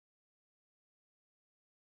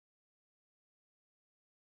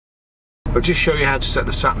I'll just show you how to set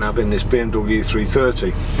the sat-nav in this BMW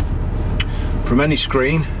 330. From any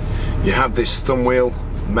screen, you have this thumb wheel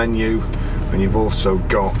menu, and you've also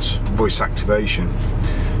got voice activation.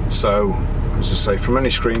 So, as I say, from any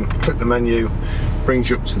screen, click the menu, brings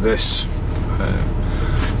you up to this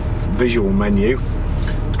visual menu: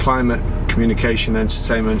 climate, communication,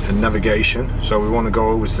 entertainment and navigation. So we want to go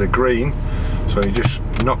over to the green, so you just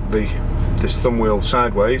knock this thumb wheel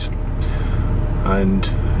sideways, and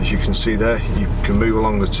as you can see there, you can move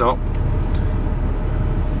along the top.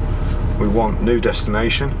 We want new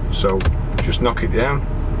destination, so just knock it down,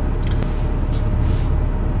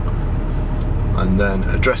 and then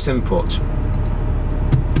address input.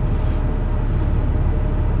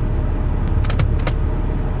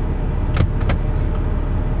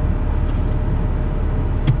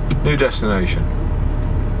 New destination.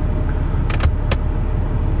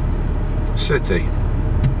 City.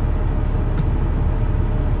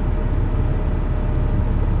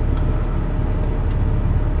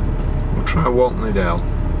 We'll try Uttley.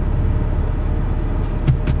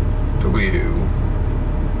 W.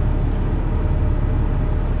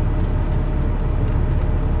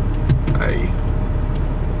 A.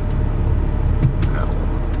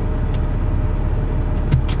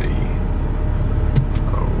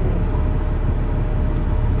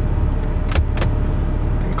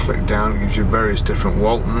 Down, it gives you various different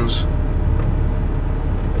Waltons.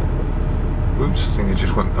 Oops, I think I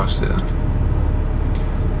just went past it then.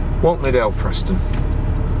 Uttley, Preston.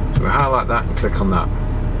 So we highlight that and click on that.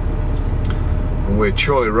 And we're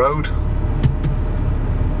Chorley Road.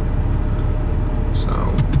 So,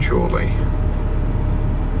 Chorley.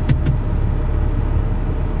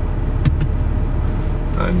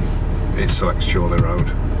 Then it selects Chorley Road.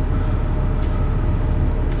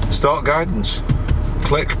 Start guidance.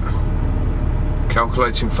 Click.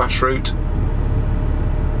 Calculating fast route.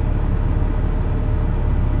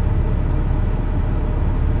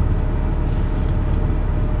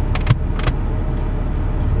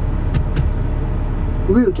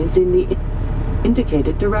 Route is in the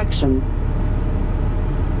indicated direction.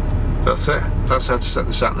 That's it. That's how to set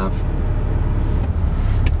the sat nav.